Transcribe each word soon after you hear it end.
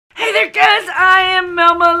Hey there guys, I am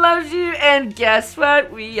Melmo Luvs You, and guess what?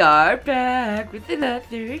 We are back with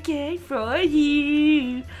another game for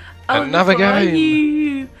you. Another game.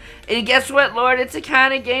 You. And guess what, Lord? It's a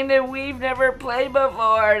kind of game that we've never played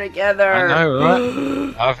before together. I know,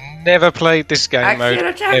 right? I've never played this game mode I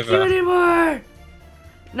can't attack you anymore.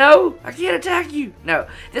 No, I can't attack you. No,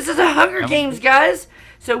 this is a Hunger Games, guys.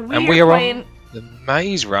 So we are playing the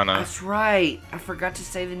Maze Runner. That's right. I forgot to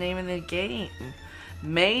say the name of the game.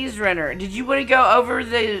 Maze Runner. Did you want to go over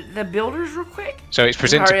the builders real quick? So it's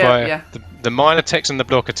presented by the minor text and the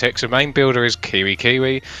blocker text. The main builder is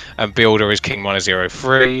Kiwi, and builder is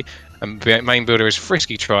King103, and main builder is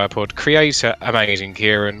Frisky Tripod, creator Amazing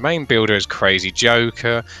Kieran, main builder is Crazy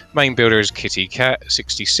Joker, main builder is Kitty Cat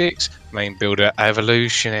 66, main builder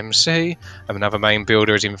Evolution MC, and another main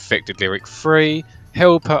builder is Infected Lyric 3,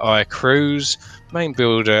 helper I Cruise, main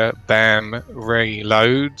builder Bam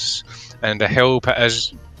Reloads, and a helper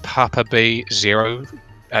as Papa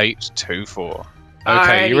B0824.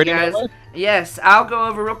 Okay, you ready, guys? Yes, I'll go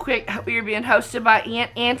over real quick. We are being hosted by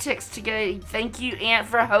Ant Antics today. Thank you, Ant,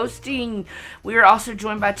 for hosting. We are also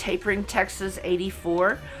joined by Tapering Texas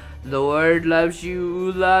 84. Lord loves you,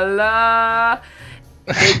 ooh la la.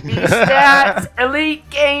 Big B Stats, Elite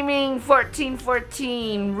Gaming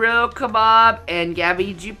 1414, Real Kebab, and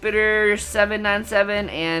Gabby Jupiter 797,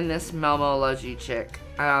 and this Melmo Luvs You chick.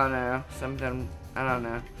 I don't know. I don't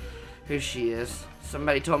know who she is.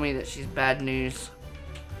 Somebody told me that she's bad news.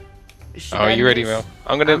 Oh, you ready, Mel?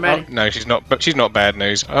 I'm ready. No, she's not. But she's not bad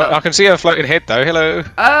news. I can see her floating head though. Hello.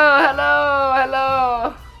 Oh,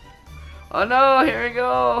 hello. Oh no, here we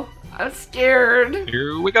go. I'm scared.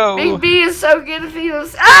 Here we go. Big B is so good at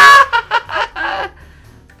feels. Ah!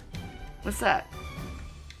 What's that?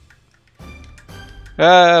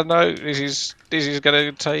 No, this is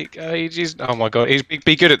gonna take ages. Oh my god, he's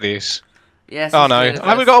be good at this. Yes. Oh no, I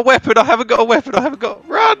haven't got a weapon. I haven't got a weapon.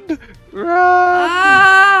 Run!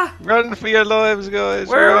 Ah! Run for your lives, guys.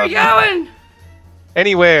 Where are we going?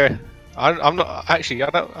 Anywhere. I'm not actually.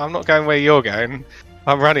 I'm not going where you're going.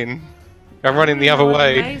 I'm running. I'm running the other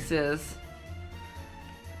way. The maze is.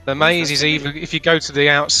 The maze is either if you go to the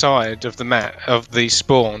outside of the map of the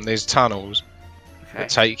spawn. There's tunnels that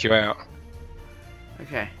take you out.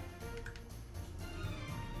 Okay.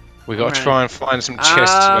 We got to try and find some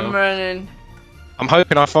chests. I'm running. I'm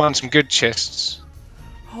hoping I find some good chests.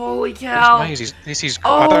 Holy cow! This is.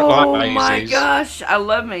 I don't like mazes. Oh my gosh! I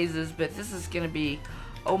love mazes, but this is gonna be.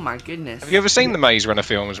 Oh my goodness! Have you ever seen the Maze Runner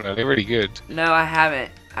films? They're really good. No, I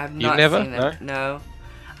haven't. I've not seen them. No.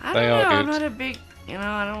 I don't know. I'm not a big. You know,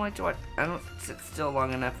 I don't like to watch. I don't sit still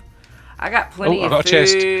long enough. I got plenty of food.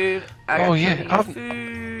 Chest. Oh yeah.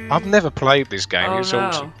 Food. I've never played this game. Oh, It's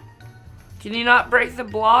no. Can you not break the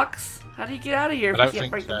blocks? How do you get out of here if you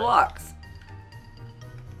can't break the blocks?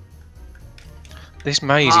 This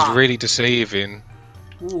maze is really deceiving.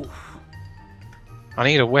 Oof. I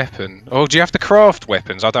need a weapon. Oh, do you have to craft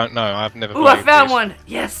weapons? I don't know. I've never played I found one!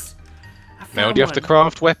 Yes! Now, do you have to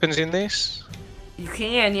craft weapons in this? You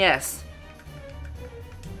can, yes.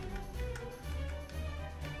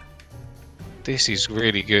 This is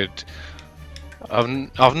really good.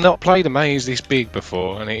 I've not played a maze this big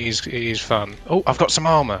before, and it is fun. Oh, I've got some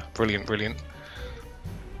armor. Brilliant.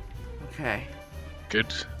 Okay.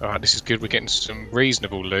 Good. Alright, this is good. We're getting some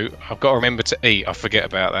reasonable loot. I've got to remember to eat. I forget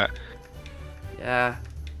about that. Yeah.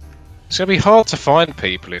 It's going to be hard to find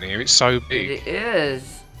people in here. It's so big. It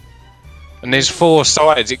is. And there's 4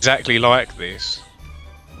 sides exactly like this.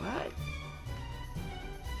 What?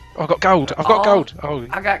 Oh, I've got gold. I've got gold. Oh.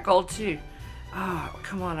 I got gold too. Oh,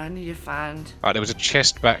 come on. I need to find... Alright, there was a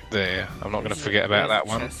chest back there. I'm not going to forget about that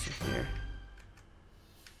one.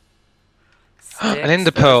 An ender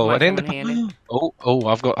pearl. Oh,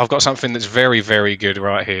 I've got something that's very, very good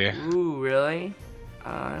right here. Ooh, really?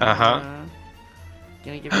 Gonna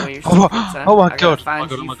give away your secrets, huh? Oh my god!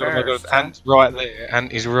 Oh my god! Ant right there.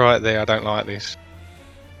 Ant is right there. I don't like this.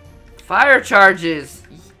 Fire charges.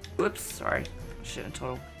 Whoops, sorry. Shouldn't have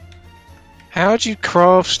told him. How do you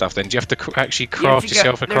craft stuff then? Do you have to actually craft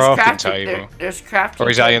yourself a crafting table? There's crafting tables. Or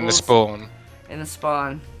is that in the spawn? In the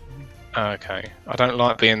spawn. Okay. I don't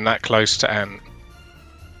like being that close to Ant.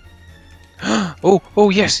 Oh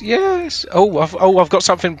yes. Oh, I've got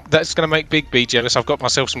something that's gonna make Big B jealous. I've got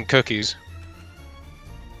myself some cookies.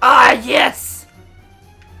 Ah, yes.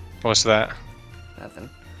 What's that? Nothing.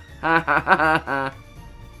 Oh,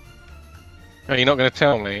 you're not gonna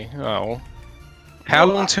tell me? Oh. How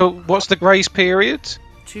long till? What's the grace period?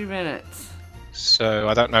 2 minutes. So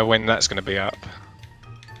I don't know when that's gonna be up.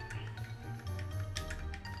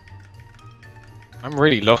 I'm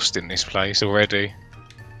really lost in this place already.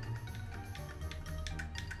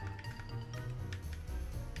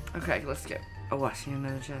 Okay, let's go. Oh, I see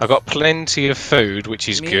another chest. I got plenty of food, which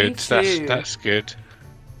is good. Too. That's good.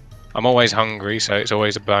 I'm always hungry, so it's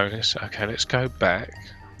always a bonus. Okay, let's go back.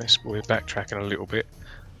 We're backtracking a little bit.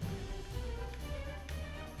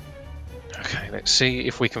 Okay, let's see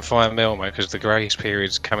if we can find Melmo, because the grace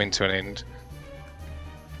period's coming to an end.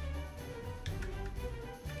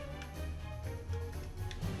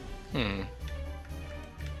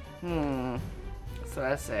 That's what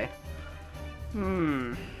I say.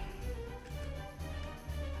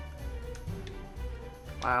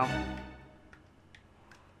 Wow.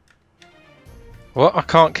 What? I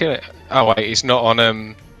can't kill it. Oh wait, it's not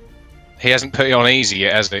on. He hasn't put it on easy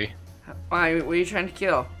yet, has he? Why? What are you trying to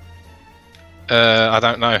kill? I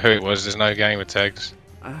don't know who it was. There's no gamer tags.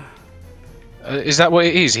 Is that what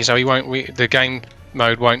it is? So he won't. The game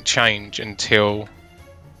mode won't change until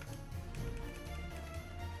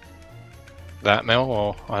that, Mel,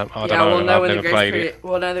 or I don't know. We'll know I've when never the grace played period. it.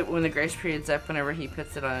 We'll know that when the grace period's up whenever he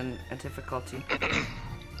puts it on a difficulty.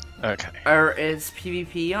 Okay. Or is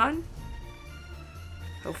PvP on?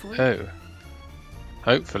 Hopefully. Oh.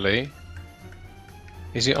 Hopefully.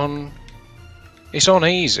 Is it on? It's on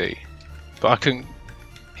easy, but I couldn't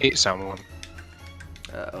hit someone.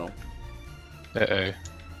 Uh-oh. Uh-oh.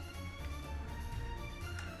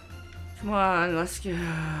 Come on, let's go.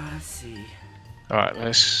 Let's see. Alright,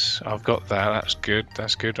 I've got that. That's good.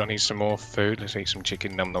 That's good. I need some more food. Let's eat some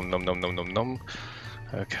chicken. Nom nom nom nom nom nom nom.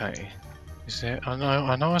 Okay. Is there?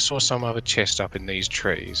 I know I saw some other chest up in these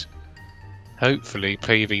trees. Hopefully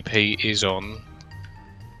PvP is on.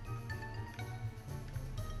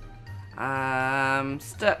 I'm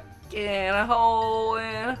stuck in a hole,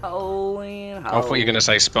 I thought you were going to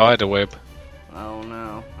say spider web. Oh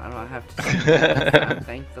no, I don't have to say that.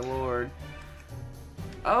 Thank the Lord.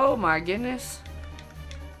 Oh my goodness.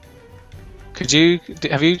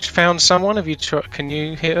 Have you found someone? Can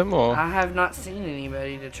you hit them or? I have not seen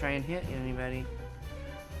anybody to try and hit anybody.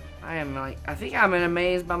 I think I'm in a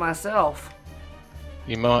maze by myself.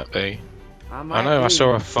 You might be. I know. I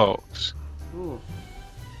saw a fox. Ooh.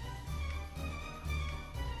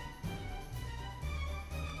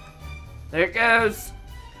 There it goes.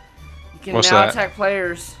 You can now attack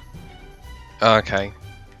players. Oh, okay.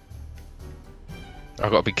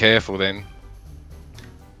 I've got to be careful then.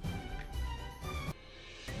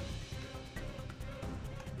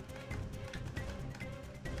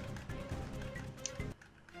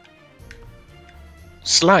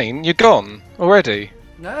 Slain? You're gone already?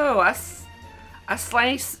 No, I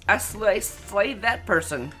slayed that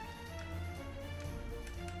person.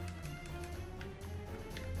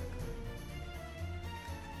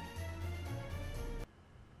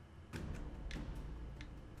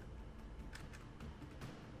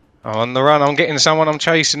 I'm on the run. I'm getting someone. I'm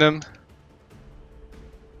chasing them.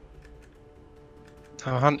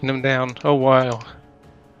 I'm hunting them down. Oh wow.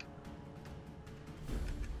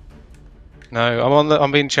 No,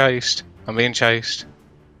 I'm being chased. I'm being chased.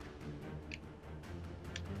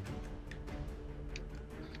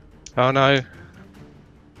 Oh no.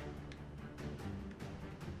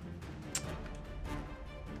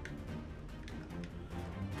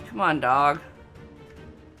 Come on, dog.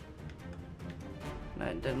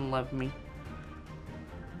 That didn't love me.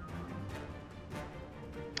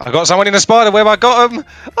 I got someone in the spider web. I got him.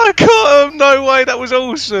 I got him. No way. That was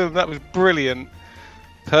awesome. That was brilliant.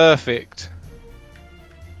 Perfect.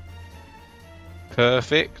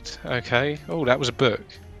 Perfect. Okay. Oh, that was a book.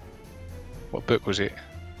 What book was it?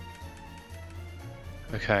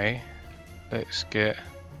 Okay. Let's get...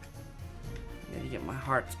 I gotta get my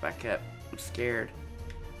hearts back up. I'm scared.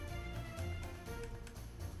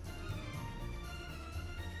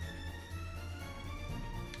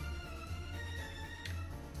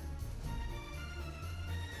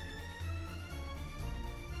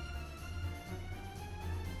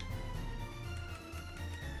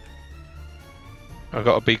 I've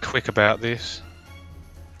got to be quick about this.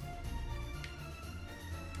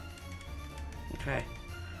 Okay.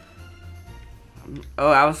 Oh,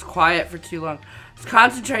 I was quiet for too long. I was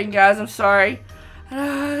concentrating, guys. I'm sorry.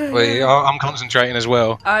 Well, I'm concentrating as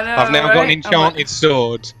well. I know. I've now right? got an enchanted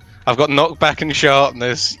sword. I've got knockback and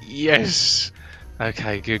sharpness. Yes.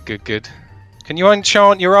 Okay, good, good, good. Can you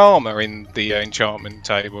enchant your armor in the enchantment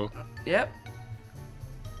table? Yep.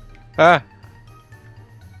 Ah.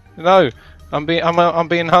 No. I'm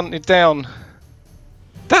being hunted down.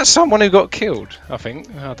 That's someone who got killed, I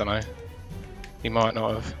think. I don't know. He might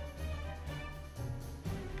not have.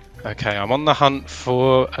 Okay, I'm on the hunt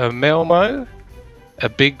for a Melmo, a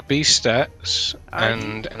big B stats,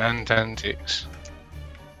 and an Antantics.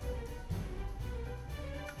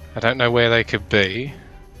 I don't know where they could be.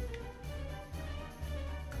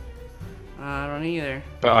 I don't either.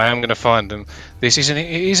 But I am going to find them. It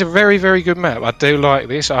is a very, very good map. I do like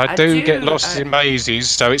this. I do get lost in mazes,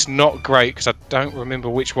 so it's not great because I don't remember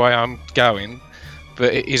which way I'm going.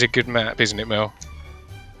 But it is a good map, isn't it, Mel?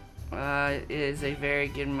 It is a very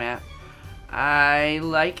good map. I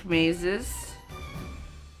like mazes.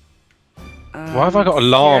 Why have I got a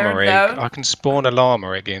llama egg? I can spawn a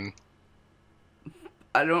llama egg in.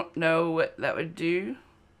 I don't know what that would do,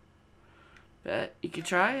 but you could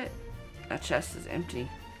try it. That chest is empty.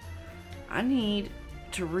 I need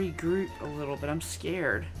to regroup a little bit. I'm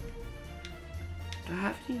scared. Do I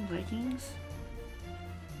have any leggings?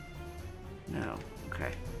 No.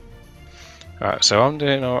 Okay. Alright, so I'm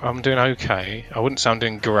doing okay. I wouldn't say I'm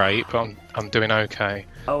doing great, but I'm doing okay.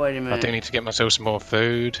 Oh wait a minute. I do need to get myself some more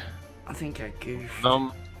food. I think I goofed.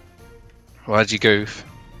 Why'd you goof?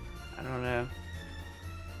 I don't know.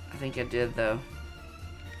 I think I did though.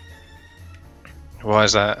 Why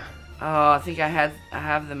is that? Oh, I think I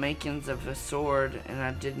have the makings of a sword and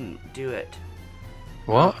I didn't do it.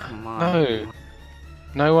 What? Oh, come on. No.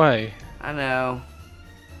 No way. I know.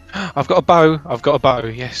 I've got a bow. I've got a bow.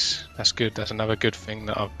 Yes, that's good. That's another good thing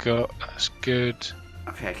that I've got. That's good.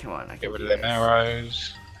 Okay, come on. Get rid of them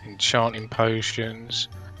arrows. Enchanting potions.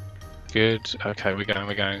 Good. Okay, we're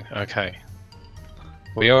going. Okay.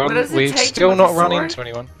 We're still not running into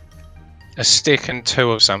anyone. A stick and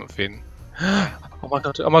 2 of something. Oh my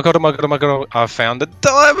god, oh my god, oh my god, oh my god. I found a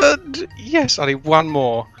diamond! Yes, I need one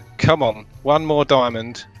more. Come on, one more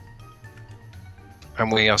diamond.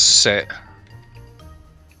 And we are set.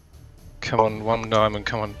 Come on, one diamond,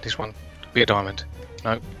 come on, this one. Be a diamond.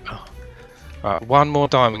 No. Oh. Right, one more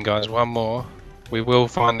diamond, guys, one more. We will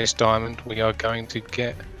find this diamond. We are going to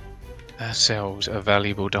get ourselves a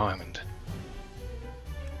valuable diamond.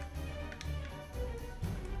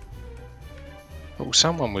 Oh,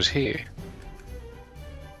 someone was here.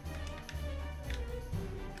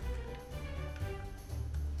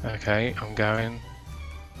 Okay, I'm going.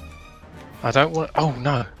 I don't want. Oh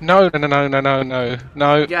no! No! I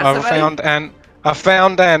found Ant. I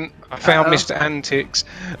found Mr. Antics.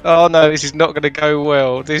 Oh no! This is not going to go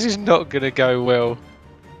well. This is not going to go well.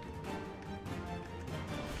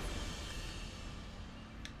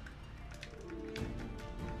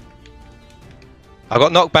 I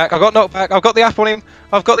got knocked back. I've got the app on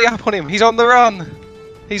him. He's on the run.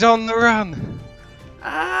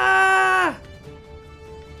 Ah!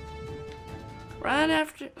 Run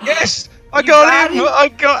after. Yes! I got him! I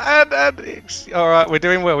got Antics! Alright, we're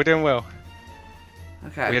doing well.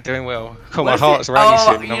 Okay. We are doing well. Oh, my heart's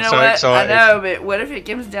racing. I'm so excited. I know, but what if it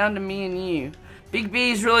comes down to me and you? Big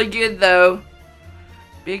B is really good, though.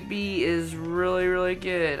 Big B is really, really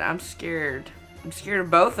good. I'm scared. I'm scared of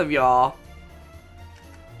both of y'all.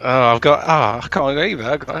 I can't believe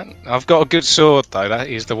that. I've got a good sword, though. That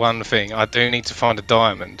is the one thing. I do need to find a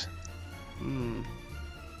diamond.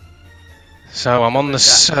 So I'm on the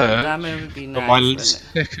search for my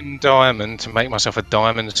second diamond to make myself a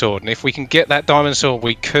diamond sword, and if we can get that diamond sword,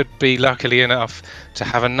 we could be lucky enough to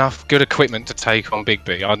have enough good equipment to take on Big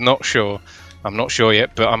B. I'm not sure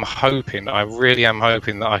yet, but I'm hoping, I really am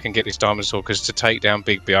hoping that I can get this diamond sword, because to take down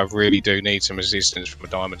Big B, I really do need some assistance from a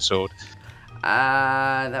diamond sword.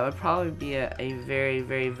 That would probably be a very,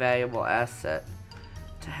 very valuable asset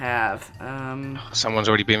to have. Someone's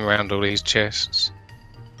already been around all these chests.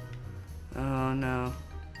 Oh no.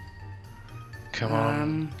 Come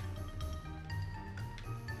on.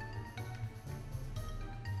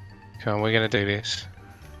 Come on, we're gonna do this.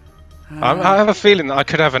 I have a feeling that I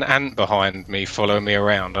could have an ant behind me following me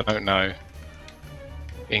around. I don't know.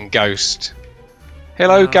 In Ghost.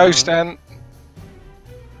 Hello, Ghost Ant.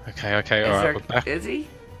 Okay, alright, we're back. Is he?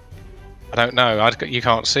 I don't know. You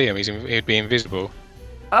can't see him. He'd be invisible.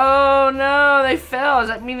 Oh no, they fell. Does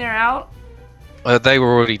that mean they're out? They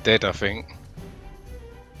were already dead, I think.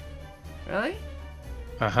 Really?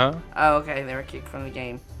 Uh-huh. Oh, okay. They were kicked from the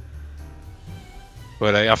game.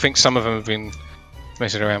 Well, I think some of them have been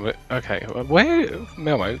messing around, but okay. Where,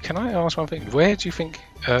 Melmo, can I ask one thing? Where do you think,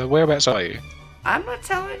 whereabouts are you? I'm not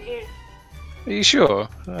telling you. Are you sure?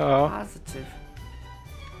 Oh. Positive.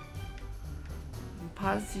 I'm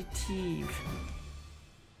positive.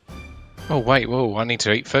 Oh, wait, whoa, I need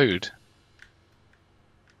to eat food.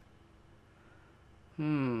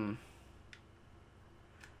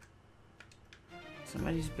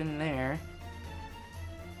 Somebody's been there.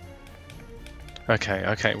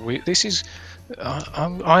 Okay. This is.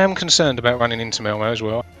 I am concerned about running into Melmo as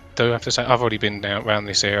well. I do have to say, I've already been down around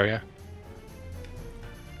this area.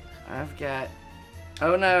 I've got.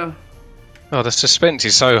 Oh no. Oh, the suspense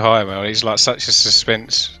is so high, Mel. It's like such a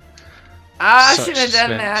suspense. I should have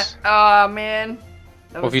done that. Oh man.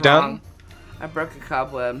 What have you done? I broke a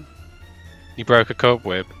cobweb. You broke a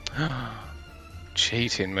cobweb.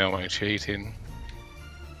 Cheating, Melmo, cheating.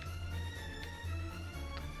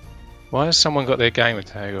 Why has someone got their gamer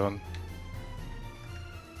tag on?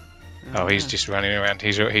 Oh, he's just running around.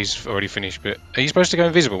 He's already finished. But are you supposed to go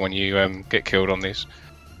invisible when you get killed on this?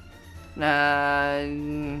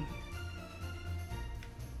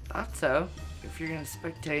 Thought so. If you're gonna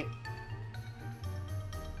spectate.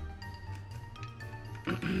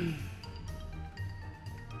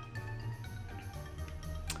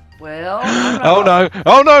 Well. Oh no!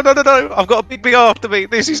 Oh no! No! No! No! I've got a big bee after me.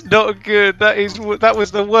 This is not good. That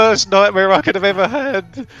was the worst nightmare I could have ever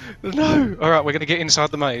had. No! All right, we're gonna get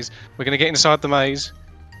inside the maze. We're gonna get inside the maze.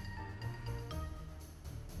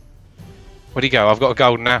 Where'd he go? I've got a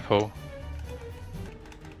golden apple.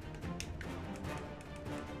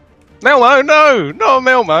 Melmo, no! Not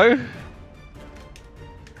Melmo!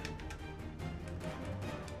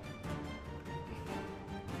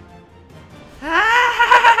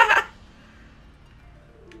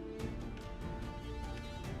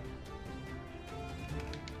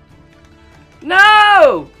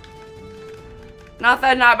 No! Not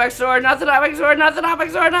that knockback sword, not the knockback sword, not the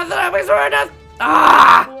knockback sword, not the knockback sword, not...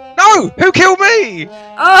 Ah! No! Who killed me?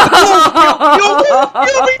 Oh!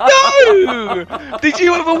 You no! Did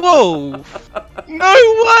you have a wolf? No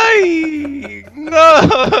way! No!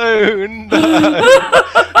 No!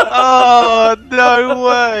 Oh, no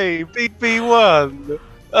way! Big B1!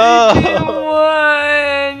 Oh!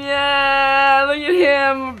 B1! Yeah! Look at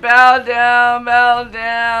him! Bow down, bow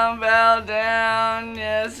down, bow down.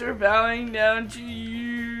 Yes, we're bowing down to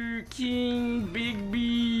you, King Big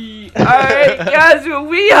B. Alright, guys, well,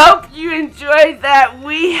 we hope you enjoyed that.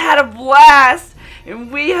 We had a blast,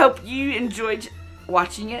 and we hope you enjoyed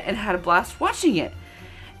watching it and had a blast watching it.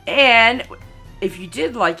 And if you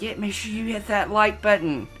did like it, make sure you hit that like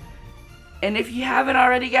button. And if you haven't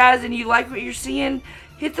already, guys, and you like what you're seeing,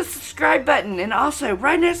 hit the subscribe button. And also,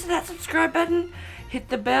 right next to that subscribe button, hit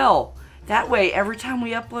the bell. That way, every time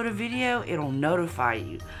we upload a video, it'll notify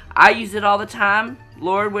you. I use it all the time.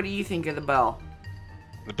 Lord, what do you think of the bell?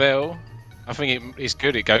 The bell? I think it's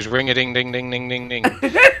good. It goes ring-a-ding-ding-ding-ding-ding-ding.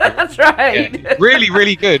 That's right. Yeah, really,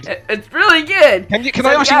 really good. It's really good. Can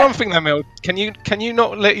I ask you one thing, though, Mel? Can you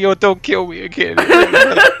not let your dog kill me again?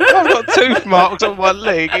 I've got tooth marks on my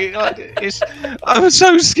leg. I'm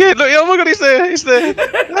so scared. Look, oh my god, it's there.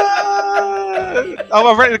 Ah! Oh,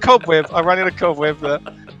 I ran in a cobweb. There.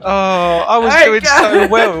 Oh, I was doing so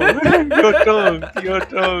well. Your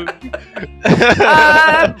dog.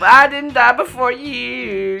 I didn't die before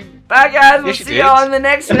you. Bye, guys. We'll see y'all in the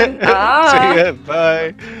next one. See ya.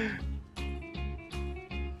 Bye.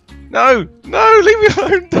 No, leave me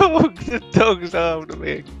alone, dog. The dog's after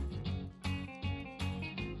me.